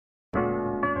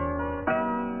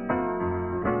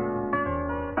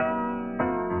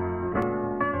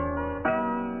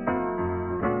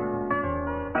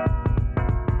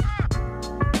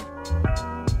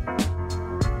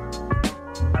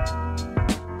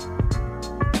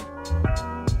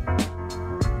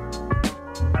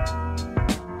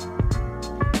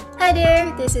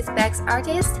this is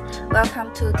Bagsartist.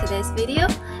 Welcome to today's video.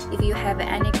 If you have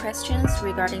any questions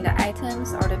regarding the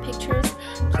items or the pictures,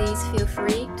 please feel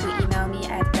free to email me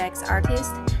at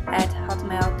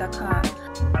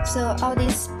bagsartist@hotmail.com. So all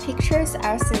these pictures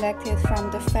are selected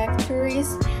from the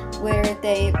factories where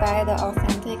they buy the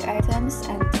authentic items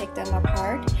and take them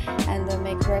apart and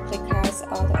make replicas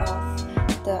out of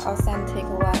the authentic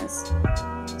ones.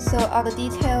 So all the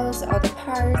details, all the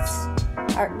parts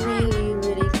are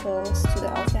really close to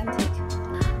the authentic.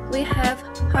 We have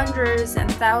hundreds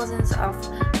and thousands of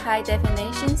high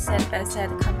definition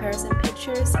side-by-side comparison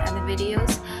pictures and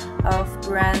videos of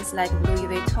brands like Louis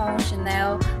Vuitton,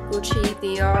 Chanel, Gucci,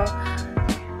 Dior.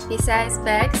 Besides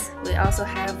bags, we also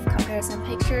have comparison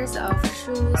pictures of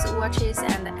shoes, watches,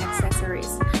 and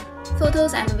accessories.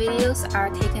 Photos and videos are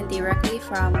taken directly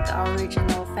from the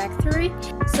original factory.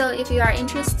 So if you are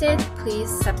interested, please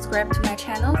subscribe to my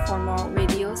channel for more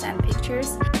videos and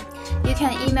pictures. You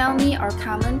can email me or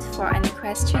comment for any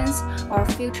questions or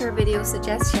future video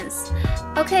suggestions.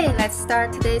 Okay, let's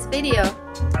start today's video.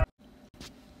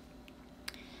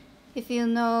 If you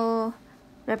know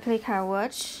Replica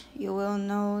watch, you will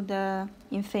know the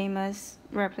infamous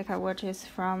replica watches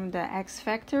from the X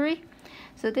factory.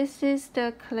 So this is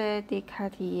the CLE de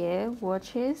Cartier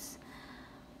watches,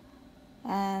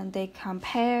 and they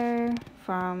compare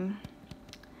from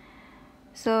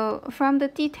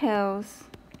the details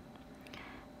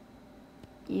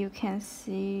you can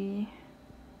see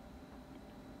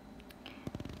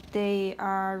they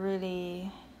are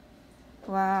really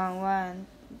one.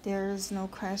 There is no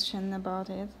question about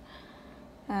it.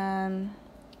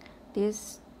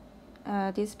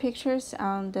 These pictures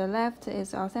on the left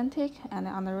is authentic and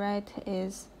on the right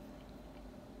is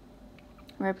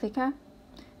replica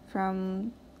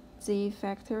from Z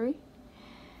factory.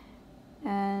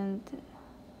 And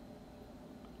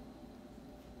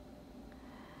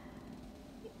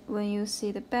when you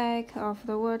see the back of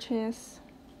the watches,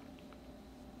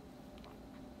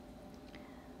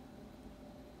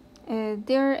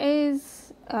 there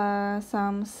is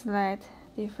some slight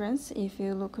difference if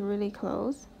you look really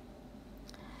close.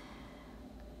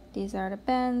 These are the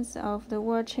bands of the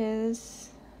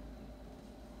watches.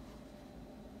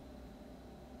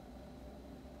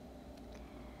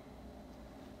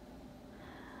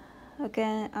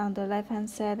 Again, on the left hand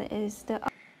side is the...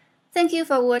 Thank you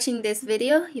for watching this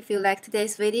video. If you liked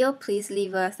today's video, please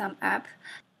leave a thumb up.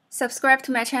 Subscribe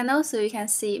to my channel so you can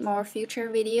see more future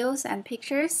videos and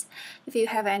pictures. If you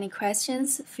have any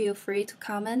questions, feel free to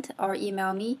comment or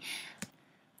email me.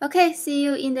 Okay, see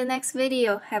you in the next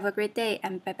video. Have a great day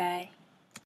and bye bye.